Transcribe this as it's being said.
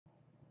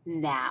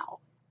Now,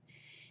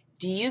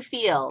 do you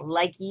feel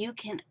like you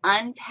can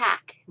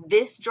unpack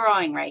this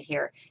drawing right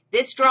here?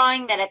 This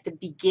drawing that at the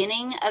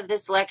beginning of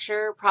this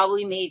lecture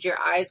probably made your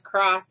eyes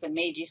cross and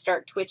made you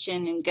start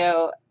twitching and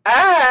go,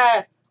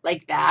 ah,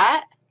 like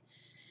that?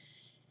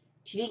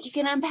 Do you think you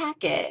can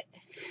unpack it?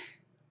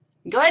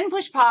 Go ahead and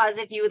push pause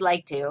if you would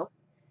like to.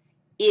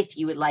 If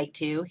you would like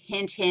to.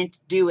 Hint, hint,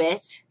 do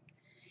it.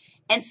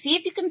 And see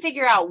if you can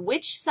figure out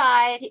which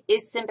side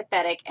is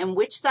sympathetic and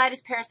which side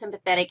is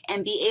parasympathetic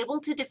and be able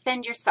to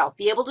defend yourself,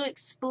 be able to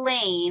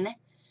explain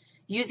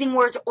using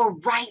words or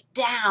write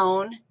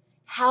down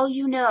how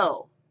you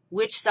know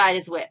which side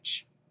is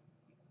which.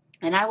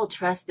 And I will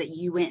trust that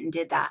you went and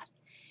did that.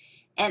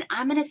 And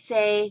I'm going to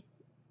say,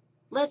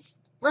 let's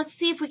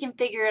see if we can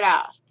figure it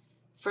out.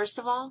 First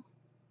of all,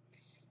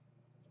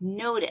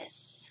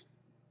 notice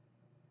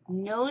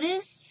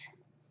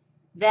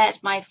that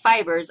my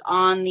fibers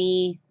on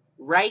the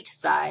right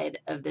side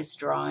of this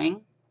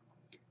drawing,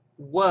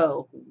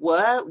 whoa,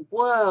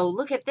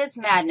 look at this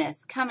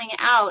madness coming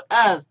out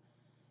of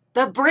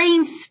the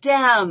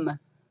brainstem.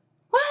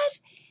 What?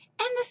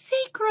 And the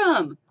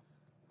sacrum.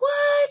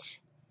 What?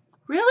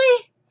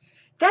 Really?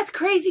 That's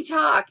crazy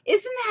talk.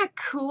 Isn't that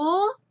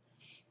cool?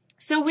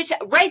 So which,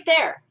 right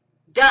there,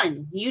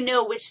 done. You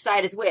know which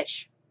side is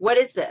which. What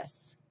is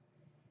this?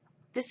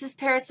 This is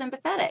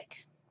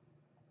parasympathetic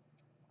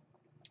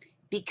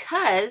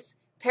because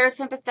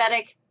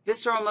parasympathetic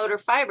visceral motor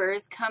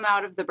fibers come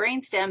out of the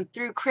brainstem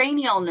through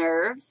cranial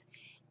nerves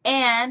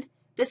and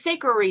the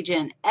sacral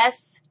region,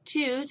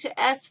 S2 to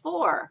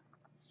S4.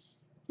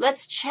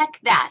 Let's check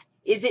that.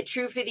 Is it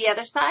true for the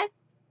other side?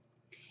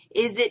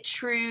 Is it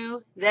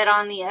true that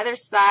on the other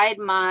side,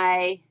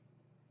 my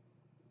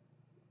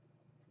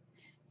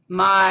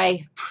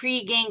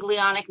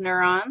preganglionic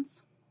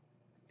neurons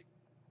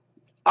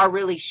are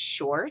really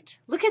short?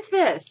 Look at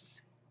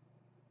this.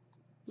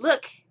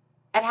 Look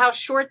at how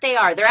short they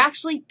are. They're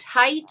actually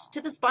tight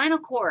to the spinal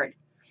cord.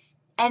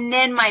 And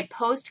then my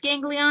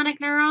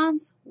postganglionic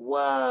neurons,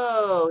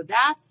 whoa,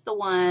 that's the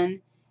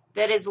one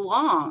that is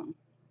long.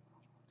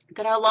 Look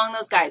at how long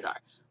those guys are.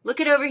 Look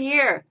at over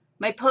here.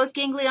 My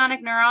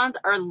postganglionic neurons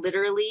are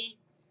literally,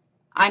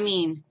 my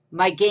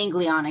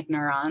ganglionic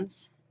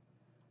neurons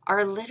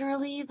are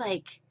literally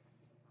like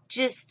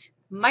just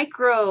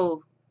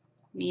micrometers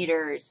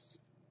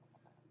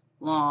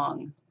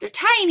long. They're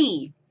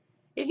tiny.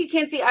 If you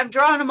can't see, I'm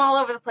drawing them all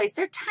over the place.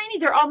 They're tiny.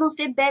 They're almost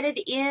embedded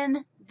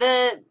in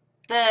the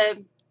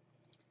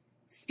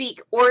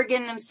speak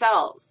organ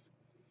themselves.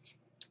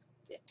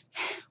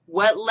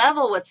 What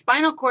level, what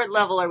spinal cord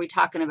level are we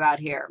talking about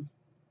here?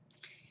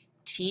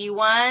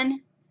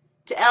 T1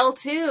 to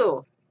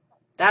L2.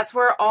 That's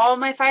where all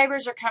my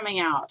fibers are coming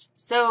out.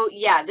 So,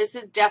 yeah, this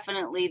is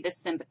definitely the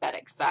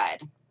sympathetic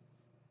side.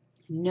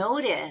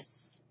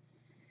 Notice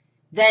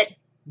that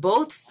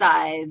both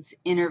sides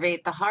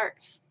innervate the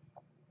heart.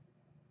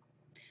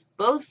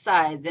 Both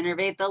sides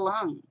innervate the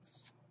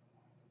lungs.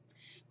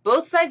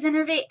 Both sides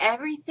innervate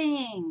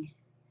everything.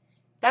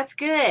 That's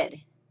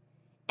good.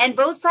 And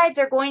both sides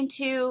are going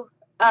to,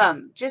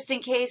 just in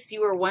case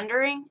you were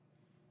wondering,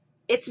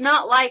 it's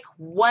not like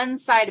one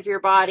side of your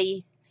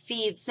body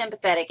feeds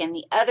sympathetic and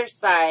the other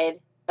side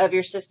of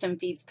your system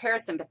feeds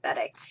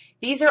parasympathetic.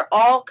 These are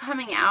all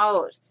coming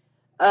out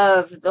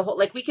of the whole,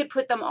 like we could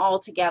put them all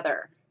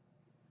together.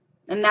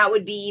 And that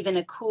would be even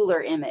a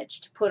cooler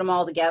image to put them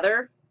all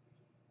together,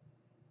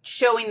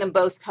 showing them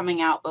both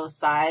coming out both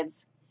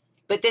sides.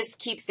 But this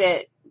keeps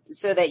it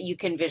so that you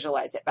can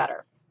visualize it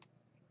better.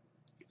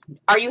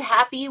 Are you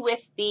happy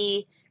with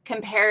the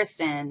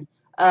comparison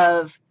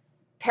of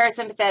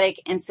parasympathetic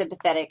and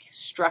sympathetic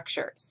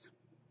structures?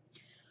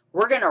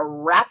 We're going to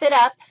wrap it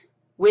up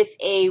with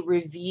a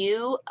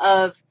review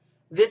of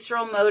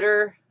visceral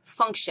motor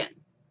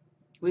function.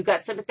 We've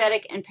got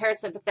sympathetic and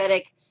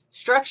parasympathetic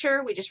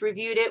structure. We just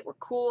reviewed it. We're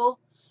cool.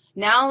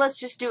 Now let's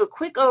just do a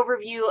quick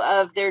overview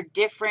of their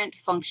different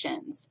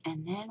functions,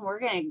 and then we're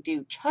going to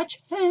do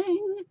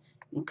cha-ching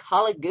and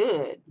call it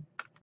good.